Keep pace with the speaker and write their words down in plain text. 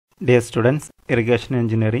Dear students, Irrigation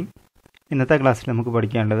Engineering, ഇന്നത്തെ ക്ലാസ്സിൽ നമുക്ക്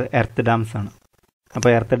പഠിക്കേണ്ടത് എർത്ത് ഡാംസ് ആണ്. അപ്പോൾ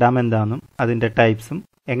എർത്ത് ഡാം എന്താണെന്നും അതിൻ്റെ ടൈപ്സും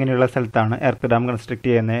എങ്ങനെയുള്ള സ്ഥലത്താണ് എർത്ത് ഡാം കൺസ്ട്രക്ട്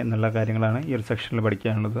ചെയ്യുന്നത് എന്നുള്ള കാര്യങ്ങളാണ് ഈ ഒരു സെക്ഷനിൽ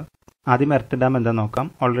പഠിക്കാനുള്ളത്. ആദ്യം എർത്ത് ഡാം എന്താണെന്ന് നോക്കാം.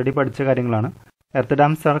 ഓൾറെഡി പഠിച്ച കാര്യങ്ങളാണ്. Earth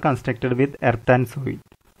dams R constructed with earth and soil.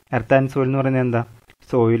 Earth and soil എന്ന് പറയുന്നത് എന്താ?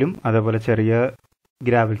 സോയിലും അതേപോലെ ചെറിയ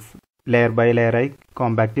ഗ്രാവൽസ് ലെയർ ബൈ ലെയറായി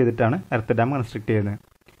കോമ്പാക്ട് ചെയ്തിട്ടാണ് എർത്ത് ഡാം കൺസ്ട്രക്ട് ചെയ്യുന്നത്.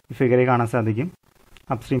 ഈ ഫിഗറിൽ കാണാൻ സാധിക്കും.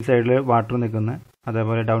 അപ്സ്ട്രീം സൈഡിൽ വാട്ടർ നിൽക്കുന്ന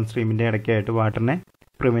അതേപോലെ ഡൗൺ സ്ട്രീമിൻ്റെ ഇടയ്ക്കായിട്ട് വാട്ടറിനെ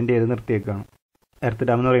പ്രിവെൻറ്റ് ചെയ്ത് നിർത്തിയേക്കാണ്. എർത്ത്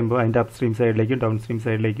ഡാം എന്ന് പറയുമ്പോൾ അതിൻ്റെ അപ്സ്ട്രീം സൈഡിലേക്കും ഡൗൺ സ്ട്രീം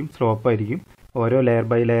സൈഡിലേക്കും സ്ലോപ്പ് ആയിരിക്കും. ഓരോ ലെയർ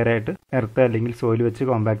ബൈ ലെയറായിട്ട് എർത്ത് അല്ലെങ്കിൽ സോയിൽ വെച്ച്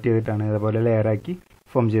കോമ്പാക്ട് ചെയ്തിട്ടാണ് അതേപോലെ ലെയറാക്കി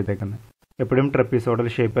ഫോം ചെയ്തേക്കുന്നത്. എപ്പോഴും ട്രപ്പീസോഡൽ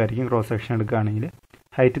ഷേപ്പ് ആയിരിക്കും ക്രോസ് സെക്ഷൻ എടുക്കുകയാണെങ്കിൽ.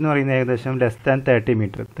 ഹൈറ്റ് എന്ന് പറയുന്നത് ഏകദേശം ലെസ് ദാൻ 30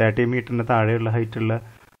 മീറ്റർ. 30 മീറ്ററിന് താഴെയുള്ള ഹൈറ്റുള്ള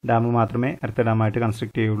ഡാം മാത്രമേ എർത്ത് ഡാമായിട്ട്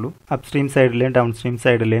കൺസ്ട്രക്ട് ചെയ്യുള്ളൂ. അപ്സ്ട്രീം സൈഡിലെയും ഡൗൺ സ്ട്രീം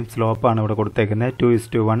സൈഡിലെയും സ്ലോപ്പാണ് ഇവിടെ കൊടുത്തേക്കുന്നത്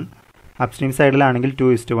 2:1. അപ്സ്ട്രീം സൈഡിലാണെങ്കിൽ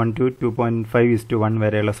 2:1 to 2.5:1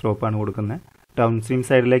 വരെയുള്ള സ്ലോപ്പാണ് കൊടുക്കുന്നത്. ഡൗൺ സ്ട്രീം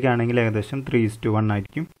സൈഡിലേക്കാണെങ്കിൽ ഏകദേശം 3:1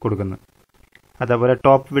 ആയിരിക്കും കൊടുക്കുന്നത്. അതേപോലെ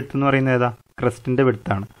ടോപ്പ് വിഡ്ത്ത് എന്ന് പറയുന്നത് ഏതാ? ക്രസ്റ്റിൻ്റെ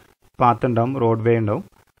വിഡ്ത്താണ്. പാത്ത് ഉണ്ടാവും, റോഡ് വേ ഉണ്ടാവും.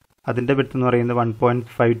 അതിൻ്റെ വിഡ്ത്ത് എന്ന് പറയുന്നത്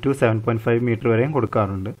 1.5 to 7.5 മീറ്റർ വരെയും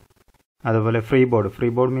കൊടുക്കാറുണ്ട്. അതുപോലെ ഫ്രീ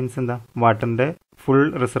ബോർഡ് മീൻസ് എന്താ? വാട്ടറിൻ്റെ ഫുൾ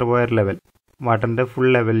റിസർവോയർ ലെവൽ, വാട്ടറിൻ്റെ ഫുൾ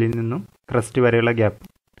ലെവലിൽ നിന്നും ക്രസ്റ്റ് വരെയുള്ള ഗ്യാപ്പ്,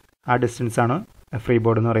 ആ ഡിസ്റ്റൻസാണ് ഫ്രീ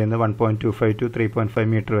ബോർഡ് എന്ന് പറയുന്നത് 1.25 to 3.5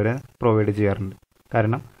 മീറ്റർ വരെ പ്രൊവൈഡ് ചെയ്യാറുണ്ട്.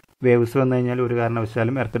 കാരണം വേവ്സ് വന്നു കഴിഞ്ഞാൽ ഒരു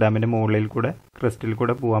കാരണവശാലും എർത്ത് ഡാമിൻ്റെ മുകളിൽ കൂടെ ക്രസ്റ്റിൽ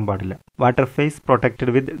കൂടെ പോകാൻ പാടില്ല. Water face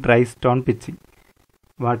protected with dry stone pitching.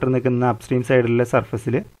 Water നിൽക്കുന്ന അപ്സ്ട്രീം സൈഡിലെ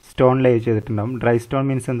സർഫസിൽ സ്റ്റോൺ ലേ ചെയ്തിട്ടുണ്ടാകും. ഡ്രൈ സ്റ്റോൺ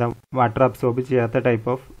മീൻസ് എന്താ? വാട്ടർ അബ്സോർബ് ചെയ്യാത്ത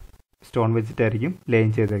ടൈപ്പ് ഓഫ് സ്റ്റോൺ വെച്ചിട്ടായിരിക്കും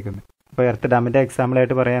ലേയിങ് ചെയ്തേക്കുന്നത്. അപ്പോൾ എർത്ത് ഡാമിൻ്റെ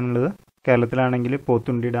എക്സാമ്പിളായിട്ട് പറയാനുള്ളത് കേരളത്തിലാണെങ്കിൽ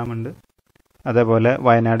പോത്തുണ്ടി ഡാമുണ്ട്, അതേപോലെ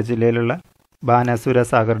വയനാട് ജില്ലയിലുള്ള ബാനാസുര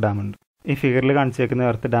സാഗർ ഡാമുണ്ട്. ഈ ഫിഗറിൽ കാണിച്ചേക്കുന്ന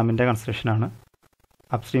എർത്ത് ഡാമിൻ്റെ കൺസ്ട്രക്ഷനാണ്.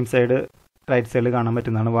 അപ്സ്ട്രീം സൈഡ് റൈറ്റ് സൈഡിൽ കാണാൻ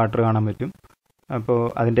പറ്റുന്നതാണ്, വാട്ടർ കാണാൻ പറ്റും. അപ്പോൾ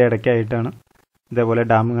അതിൻ്റെ ഇടയ്ക്കായിട്ടാണ് ഇതേപോലെ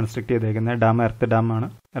ഡാം കൺസ്ട്രക്ട് ചെയ്തേക്കുന്നത്. Dam earth ഡാമാണ്.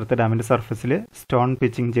 എർത്ത് ഡാമിൻ്റെ സർഫസിൽ സ്റ്റോൺ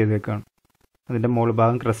പിച്ചിങ് ചെയ്തേക്കാണ്. അതിൻ്റെ മുകൾ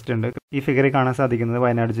ഭാഗം ക്രസ്റ്റ് ഉണ്ട്. ഈ ഫിഗറിൽ കാണാൻ സാധിക്കുന്നത്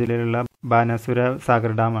വയനാട് ജില്ലയിലുള്ള ബാനാസുര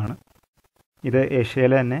സാഗർ ഡാമാണ്. ഇത്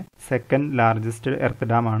ഏഷ്യയിലെ തന്നെ സെക്കൻഡ് ലാർജസ്റ്റ് എർത്ത്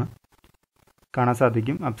ഡാമാണ്. കാണാൻ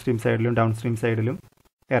സാധിക്കും അപ്സ്ട്രീം സൈഡിലും ഡൗൺ സ്ട്രീം സൈഡിലും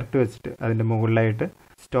എർത്ത് വെച്ചിട്ട് അതിൻ്റെ മുകളിലായിട്ട്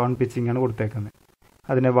സ്റ്റോൺ പിച്ചിങ് ആണ് കൊടുത്തേക്കുന്നത്.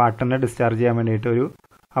 അതിനെ വാട്ടറിനെ ഡിസ്ചാർജ് ചെയ്യാൻ വേണ്ടിയിട്ട് ഒരു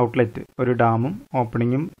ഔട്ട്ലെറ്റ്, ഒരു ഡാമും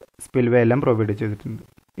ഓപ്പണിങ്ങും സ്പിൽവേ എല്ലാം പ്രൊവൈഡ് ചെയ്തിട്ടുണ്ട്.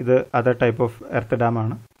 ഇത് അതർ ടൈപ്പ് ഓഫ് എർത്ത്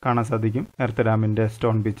ഡാമാണ്. കാണാൻ സാധിക്കും എർത്ത് ഡാമിൻ്റെ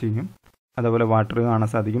സ്റ്റോൺ പിച്ചിങ്ങും അതുപോലെ വാട്ടർ കാണാൻ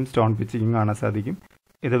സാധിക്കും, സ്റ്റോൺ പിച്ചിങ്ങും കാണാൻ സാധിക്കും.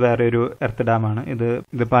 ഇത് വേറെ ഒരു എർത്ത് ഡാമാണ്.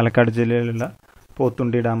 ഇത് പാലക്കാട് ജില്ലയിലുള്ള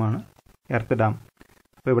പോത്തുണ്ടി ഡാമാണ് എർത്ത് ഡാം.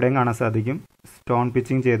 അപ്പോൾ ഇവിടെയും കാണാൻ സാധിക്കും സ്റ്റോൺ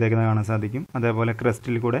പിച്ചിങ് ചെയ്തേക്കുന്നത് കാണാൻ സാധിക്കും. അതേപോലെ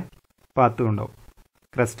ക്രസ്റ്റിൽ കൂടെ പാത്തും ഉണ്ടാവും.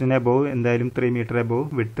 ക്രസ്റ്റിന് എബോവ് എന്തായാലും 3 മീറ്റർ എബോവ്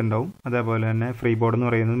വിഡ്ത്ത് ഉണ്ടാവും. അതേപോലെ തന്നെ ഫ്രീ ബോർഡ് എന്ന്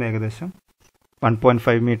പറയുന്നത് ഏകദേശം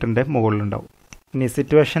 1.5 മീറ്ററിൻ്റെ മുകളിലുണ്ടാവും. ഇനി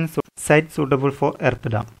situation site suitable for earth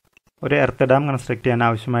dam. ഒരു എർത്ത് ഡാം കൺസ്ട്രക്ട് ചെയ്യാൻ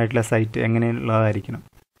ആവശ്യമായിട്ടുള്ള സൈറ്റ് എങ്ങനെയുള്ളതായിരിക്കണം?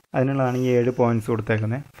 അതിനുള്ളതാണ് ഈ 7 പോയിന്റ്സ്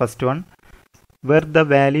കൊടുത്തേക്കുന്നത്. First one, where the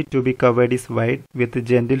Valley to be covered is wide with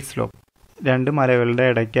gentle slope. 2 മലകളുടെ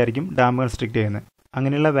ഇടയ്ക്കായിരിക്കും ഡാം കൺസ്ട്രക്ട് ചെയ്യുന്നത്.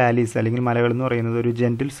 അങ്ങനെയുള്ള വാലീസ് അല്ലെങ്കിൽ മലകൾ എന്ന് പറയുന്നത് ഒരു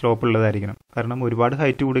ജെൻറ്റിൽ സ്ലോപ്പ് ഉള്ളതായിരിക്കണം. കാരണം ഒരുപാട്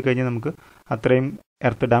ഹൈറ്റ് കൂടിക്കഴിഞ്ഞാൽ നമുക്ക് അത്രയും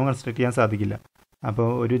എർത്ത് ഡാം കൺസ്ട്രക്ട് ചെയ്യാൻ സാധിക്കില്ല. അപ്പോൾ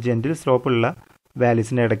ഒരു ജെൻറ്റിൽ സ്ലോപ്പുള്ള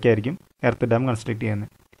വാലീസിൻ്റെ ഇടയ്ക്കായിരിക്കും എർത്ത് ഡാം കൺസ്ട്രക്ട് ചെയ്യുന്നത്.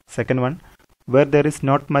 Second one, were there is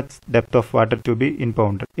not much depth of water to B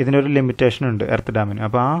ഇൻപൗണ്ടഡ്. ഇതിനൊരു ലിമിറ്റേഷൻ ഉണ്ട് എർത്ത് ഡാമിന്.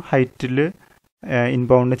 അപ്പോൾ ആ ഹൈറ്റിൽ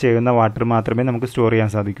ഇൻപൗണ്ട് ചെയ്യുന്ന വാട്ടർ മാത്രമേ നമുക്ക് സ്റ്റോർ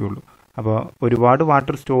ചെയ്യാൻ സാധിക്കുകയുള്ളൂ. അപ്പോൾ ഒരുപാട്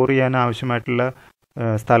വാട്ടർ സ്റ്റോർ ചെയ്യാൻ ആവശ്യമായിട്ടുള്ള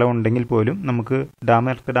സ്ഥലം ഉണ്ടെങ്കിൽ പോലും നമുക്ക് ഡാം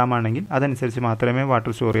എർത്ത് ഡാം ആണെങ്കിൽ അതനുസരിച്ച് മാത്രമേ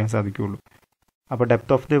വാട്ടർ സ്റ്റോർ ചെയ്യാൻ സാധിക്കുകയുള്ളൂ. അപ്പോൾ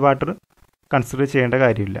depth of the water consider ചെയ്യേണ്ട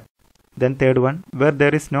കാര്യമില്ല. Then third one, were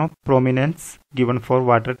there is no prominence given for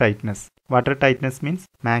water tightness. Water tightness means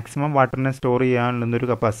maximum വാട്ടറിനെ store ചെയ്യാനുള്ളൊരു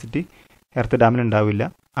കപ്പാസിറ്റി എർത്ത് ഡാമിൽ ഉണ്ടാവില്ല.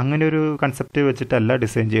 അങ്ങനെ ഒരു കൺസെപ്റ്റ് വെച്ചിട്ടല്ല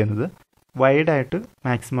ഡിസൈൻ ചെയ്യുന്നത്. വൈഡായിട്ട്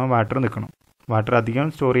മാക്സിമം വാട്ടർ നിൽക്കണം. വാട്ടർ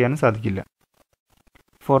അധികം സ്റ്റോർ ചെയ്യാനും സാധിക്കില്ല.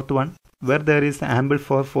 Fourth one, where there is ample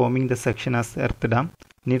for forming the section as earth dam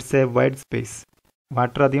needs a wide space.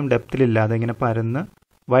 Water അധികം ഡെപ്തിലില്ലാതെ ഇങ്ങനെ പരന്ന്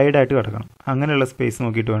വൈഡായിട്ട് കിടക്കണം. അങ്ങനെയുള്ള സ്പേസ്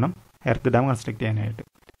നോക്കിയിട്ട് വേണം എർത്ത് ഡാം കൺസ്ട്രക്ട് ചെയ്യാനായിട്ട്.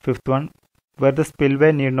 Fifth one, where the spillway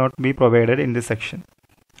need not be provided in this section.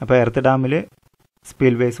 അപ്പോൾ earth ഡാമിൽ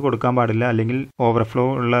സ്പിൽവേസ് കൊടുക്കാൻ പാടില്ല, അല്ലെങ്കിൽ ഓവർഫ്ലോ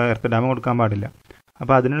ഉള്ള എർത്ത് ഡാം കൊടുക്കാൻ പാടില്ല.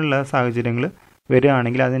 അപ്പോൾ അതിനുള്ള സാഹചര്യങ്ങൾ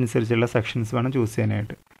വരികയാണെങ്കിൽ അതനുസരിച്ചുള്ള സെക്ഷൻസ് വേണം ചൂസ്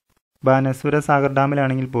ചെയ്യാനായിട്ട്. ബാനാസുര സാഗർ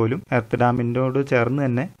ഡാമിലാണെങ്കിൽ പോലും എർത്ത് ഡാമിൻ്റോട് ചേർന്ന്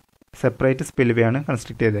തന്നെ സെപ്പറേറ്റ് സ്പിൽവേ ആണ്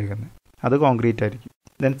കൺസ്ട്രക്ട് ചെയ്തേക്കുന്നത്. അത് കോൺക്രീറ്റ് ആയിരിക്കും.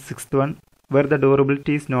 Then sixth one, where the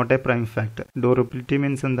durability is not A prime factor. Durability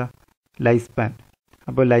means എന്താ? Life span.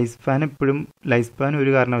 അപ്പോൾ ലൈഫ് സ്പാൻ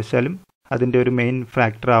ഒരു കാരണവശാലും അതിൻ്റെ ഒരു മെയിൻ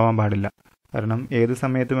ഫാക്ടർ ആവാൻ പാടില്ല. കാരണം ഏത്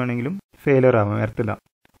സമയത്ത് വേണമെങ്കിലും ഫെയിലർ ആവാം എർത്ത് ഡാം.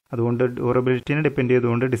 അതുകൊണ്ട് ഡ്യൂറബിലിറ്റിനെ ഡിപ്പെൻഡ്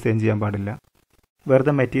ചെയ്തുകൊണ്ട് ഡിസൈൻ ചെയ്യാൻ പാടില്ല. where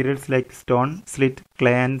the materials like stone, slit,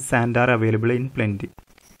 clay and sand are available in plenty.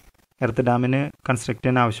 Earth ഡാമിന് construct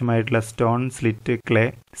ചെയ്യാൻ ആവശ്യമായിട്ടുള്ള സ്റ്റോൺ, സ്ലിറ്റ്, ക്ലേ,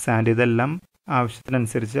 സാൻഡ് ഇതെല്ലാം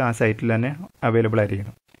ആവശ്യത്തിനനുസരിച്ച് ആ സൈറ്റിൽ തന്നെ അവൈലബിൾ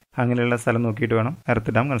ആയിരിക്കണം. അങ്ങനെയുള്ള സ്ഥലം നോക്കിയിട്ട് വേണം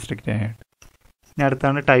എർത്ത് ഡാം കൺസ്ട്രക്ട് ചെയ്യാനായിട്ട്. ഇനി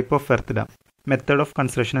അടുത്താണ് type of earth dam. Method of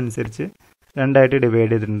construction അനുസരിച്ച് രണ്ടായിട്ട്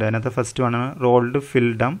ഡിവൈഡ് ചെയ്തിട്ടുണ്ട്. അതിനകത്ത് ഫസ്റ്റ് വൺ ആണ് rolled fill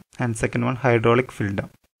dam and second one hydraulic fill dam.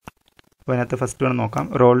 അപ്പോൾ അതിനകത്ത് ഫസ്റ്റ് വൺ നോക്കാം.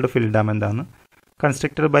 റോൾഡ് ഫിൽ ഡാം എന്താണ്?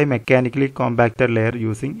 Constructed by mechanically compacted layer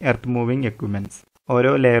using earth moving equipments.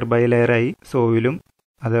 ഓരോ ലെയർ ബൈ ലെയറായി സോയിലും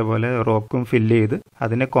അതേപോലെ റോക്കും ഫില്ല് ചെയ്ത്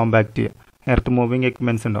അതിനെ കോമ്പാക്ട് ചെയ്യുക. എർത്ത് മൂവിങ്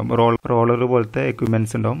എക്വിപ്മെൻറ്റ്സ് ഉണ്ടാവും, റോളർ പോലത്തെ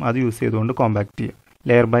എക്വിപ്മെൻറ്റ്സ് ഉണ്ടാവും, അത് യൂസ് ചെയ്തുകൊണ്ട് കോമ്പാക്ട് ചെയ്യുക.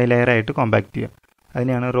 ലെയർ ബൈ ലെയർ ആയിട്ട് കോമ്പാക്ട് ചെയ്യുക.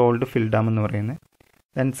 അതിനെയാണ് റോൾഡ് ഫിൽ ഡാം എന്ന് പറയുന്നത്.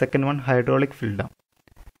 Then second one hydraulic fill dam.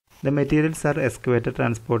 The materials are excavated,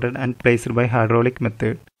 transported and placed by hydraulic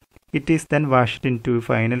method. It is then washed into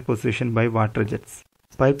final position by water jets.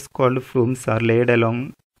 Pipes called flumes are laid along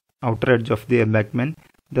outer edge of the embankment.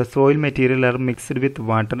 The soil material are mixed with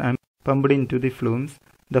water and pumped into the flumes.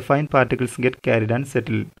 The fine particles get carried and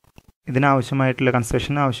settled. ഇതിനാവശ്യമായിട്ടുള്ള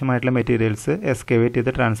കൺസ്ട്രക്ഷന് ആവശ്യമായിട്ടുള്ള materials excavate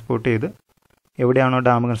ചെയ്ത് transport ചെയ്ത് എവിടെയാണോ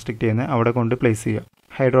dam construct ചെയ്യുന്നത് അവിടെ കൊണ്ട് place ചെയ്യുക.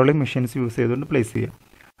 Hydraulic machines use ചെയ്തുകൊണ്ട് place ചെയ്യുക.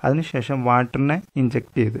 അതിനുശേഷം വാട്ടറിനെ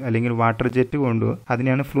ഇഞ്ചെക്ട് ചെയ്ത് അല്ലെങ്കിൽ വാട്ടർ ജെറ്റ് കൊണ്ടുപോകുക.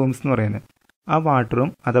 അതിനെയാണ് ഫ്ലൂംസ് എന്ന് പറയുന്നത്. ആ വാട്ടറും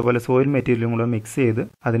അതേപോലെ സോയിൽ മെറ്റീരിയലും കൂടെ മിക്സ് ചെയ്ത്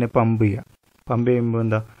അതിനെ പമ്പ് ചെയ്യുക. പമ്പ് ചെയ്യുമ്പോൾ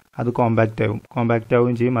എന്താ, അത് കോമ്പാക്റ്റ്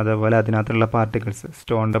ആവുകയും ചെയ്യും. അതേപോലെ അതിനകത്തുള്ള പാർട്ടിക്കിൾസ്,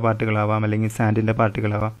 സ്റ്റോണിൻ്റെ പാർട്ടികളാവാം അല്ലെങ്കിൽ സാൻഡിൻ്റെ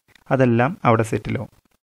പാർട്ടികളാവാം, അതെല്ലാം അവിടെ സെറ്റിലാവും.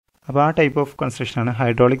 അപ്പോൾ ആ type of കൺസ്ട്രക്ഷനാണ്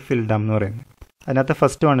hydraulic fill dam എന്ന് പറയുന്നത്. അതിനകത്ത്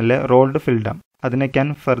ഫസ്റ്റ് വണ്ണിലെ റോൾഡ് ഫിൽ ഡാം, അതിനെ can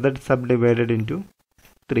further sub divided in to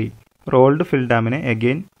 3. Rolled fill ഡാമിനെ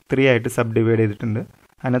again 3 ആയിട്ട് സബ് ഡിവൈഡ് ചെയ്തിട്ടുണ്ട്.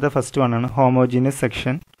 അതിനകത്ത് ഫസ്റ്റ് വൺ ആണ് homogeneous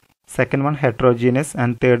section, second one heterogeneous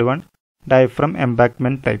and third one diaphragm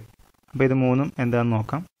embankment type. അപ്പോൾ ഇത് മൂന്നും എന്താണെന്ന്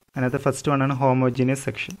നോക്കാം. അതിനകത്ത് ഫസ്റ്റ് വൺ ആണ് homogeneous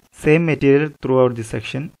section. Same material through out the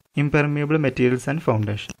section, impermeable materials and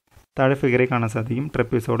foundation. താഴെ ഫിഗറിൽ കാണാൻ സാധിക്കും.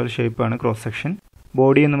 ട്രപ്പീസോഡൽ ഷേപ്പാണ് ക്രോസ് സെക്ഷൻ.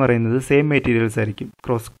 ബോഡി എന്ന് പറയുന്നത് സെയിം മെറ്റീരിയൽസ് ആയിരിക്കും.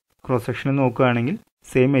 ക്രോസ് സെക്ഷനിൽ നോക്കുകയാണെങ്കിൽ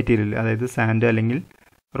സെയിം മെറ്റീരിയൽ, അതായത് സാൻഡ് അല്ലെങ്കിൽ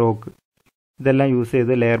റോക്ക്, ഇതെല്ലാം യൂസ്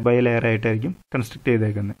ചെയ്ത് ലെയർ ബൈ ലെയർ ആയിട്ടായിരിക്കും കൺസ്ട്രക്ട്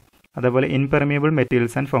ചെയ്തേക്കുന്നത്. അതേപോലെ ഇംപെർമിയബിൾ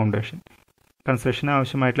മെറ്റീരിയൽസ് ആൻഡ് ഫൗണ്ടേഷൻ. കൺസ്ട്രക്ഷന്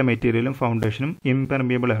ആവശ്യമായിട്ടുള്ള മെറ്റീരിയലും ഫൗണ്ടേഷനും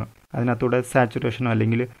ഇംപെർമിയബിൾ ആണ്. അതിനകത്തൂടെ സാച്ചുറേഷനോ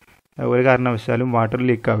അല്ലെങ്കിൽ ഒരു കാരണവശാലും വാട്ടർ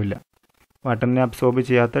ലീക്ക് ആവില്ല. വാട്ടറിനെ അബ്സോർബ്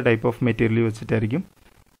ചെയ്യാത്ത ടൈപ്പ് ഓഫ് മെറ്റീരിയൽ വെച്ചിട്ടായിരിക്കും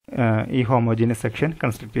ഈ ഹോമോജീനിയസ് സെക്ഷൻ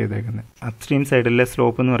കൺസ്ട്രക്ട് ചെയ്തേക്കുന്നത്. അപ്സ്ട്രീം സൈഡിലെ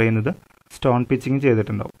സ്ലോപ്പ് എന്ന് പറയുന്നത് സ്റ്റോൺ പിച്ചിങ്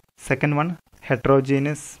ചെയ്തിട്ടുണ്ടാവും. Second one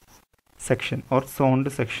heterogeneous section or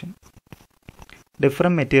zoned section.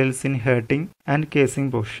 Different materials in hurting and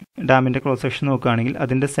casing portion. ഡാമിൻ്റെ ക്രോസ് സെക്ഷൻ നോക്കുകയാണെങ്കിൽ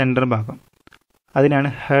അതിൻ്റെ സെൻറ്റർ ഭാഗം, അതിനാണ്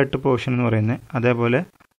ഹേർട്ട് പോർഷൻ എന്ന് പറയുന്നത്. അതേപോലെ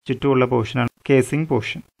ചുറ്റുമുള്ള പോർഷനാണ് കേസിംഗ്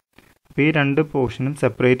പോർഷൻ. അപ്പോൾ ഈ രണ്ട് പോർഷനും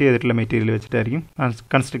സെപ്പറേറ്റ് ചെയ്തിട്ടുള്ള മെറ്റീരിയൽ വെച്ചിട്ടായിരിക്കും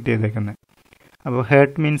കൺസ്ട്രക്ട് ചെയ്തേക്കുന്നത്. അപ്പോൾ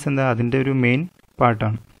ഹേർട്ട് മീൻസ് എന്താ, അതിൻ്റെ ഒരു മെയിൻ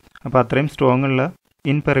പാർട്ടാണ്. അപ്പോൾ അത്രയും സ്ട്രോങ് ഉള്ള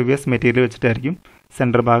ഇൻപെർവിയസ് മെറ്റീരിയൽ വെച്ചിട്ടായിരിക്കും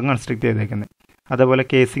സെൻറ്റർ ഭാഗം കൺസ്ട്രക്ട് ചെയ്തേക്കുന്നത്. അതേപോലെ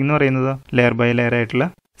കേസിംഗ് എന്ന് പറയുന്നത് ലെയർ ബൈ ലെയർ ആയിട്ടുള്ള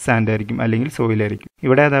സാൻഡ് ആയിരിക്കും അല്ലെങ്കിൽ സോയിലായിരിക്കും.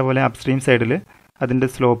 ഇവിടെ അതേപോലെ അപ്സ്ട്രീം സൈഡിൽ അതിൻ്റെ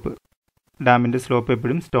സ്ലോപ്പ്, ഡാമിൻ്റെ സ്ലോപ്പ്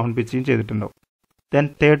എപ്പോഴും സ്റ്റോൺ പിച്ചിങ് ചെയ്തിട്ടുണ്ടാവും. Then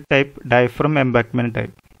third type diaphragm embankment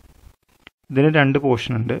type. ഇതിന് 2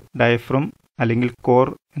 പോർഷനുണ്ട്. ഡയഫ്രം അല്ലെങ്കിൽ കോർ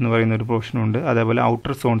എന്ന് പറയുന്ന ഒരു പോർഷനുണ്ട്, അതേപോലെ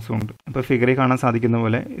ഔട്ടർ സോൺസും ഉണ്ട്. അപ്പോൾ ഫിഗറിൽ കാണാൻ സാധിക്കുന്ന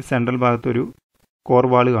പോലെ സെൻട്രൽ ഭാഗത്തൊരു കോർ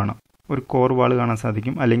വാള് കാണാൻ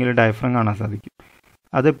സാധിക്കും, അല്ലെങ്കിൽ ഡയഫ്രം കാണാൻ സാധിക്കും.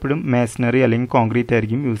 അതെപ്പോഴും മേസണറി അല്ലെങ്കിൽ കോൺക്രീറ്റ്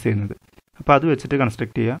ആയിരിക്കും യൂസ് ചെയ്യുന്നത്. അപ്പോൾ അത് വെച്ചിട്ട്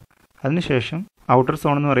കൺസ്ട്രക്ട് ചെയ്യുക. അതിനുശേഷം ഔട്ടർ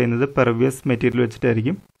സോൺ എന്ന് പറയുന്നത് പെർവിയസ് മെറ്റീരിയൽ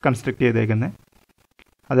വെച്ചിട്ടായിരിക്കും കൺസ്ട്രക്ട് ചെയ്തേക്കുന്നത്.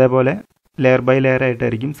 അതേപോലെ ലെയർ ബൈ ലെയർ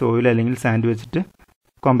ആയിട്ടായിരിക്കും സോയിൽ അല്ലെങ്കിൽ സാൻഡ് വെച്ചിട്ട്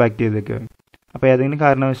കോമ്പാക്ട് ചെയ്തേക്കുക. അപ്പോൾ ഏതെങ്കിലും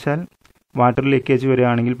കാരണവശാൽ വാട്ടർ ലീക്കേജ്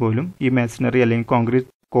വരികയാണെങ്കിൽ പോലും ഈ മേസണറി അല്ലെങ്കിൽ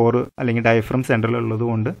കോൺക്രീറ്റ് കോർ അല്ലെങ്കിൽ ഡയഫ്രം സെൻറ്ററിലുള്ളത്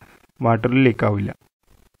കൊണ്ട് വാട്ടർ ലീക്ക് ആവില്ല.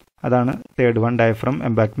 അതാണ് third one diaphragm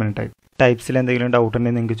embankment type. ടൈപ്സിൽ എന്തെങ്കിലും ഡൗട്ട്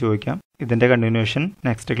ഉണ്ടെങ്കിൽ നിങ്ങൾക്ക് ചോദിക്കാം. ഇതിൻ്റെ കണ്ടിന്യൂഷൻ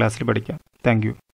നെക്സ്റ്റ് ക്ലാസ്സിൽ പഠിക്കാം. Thank you.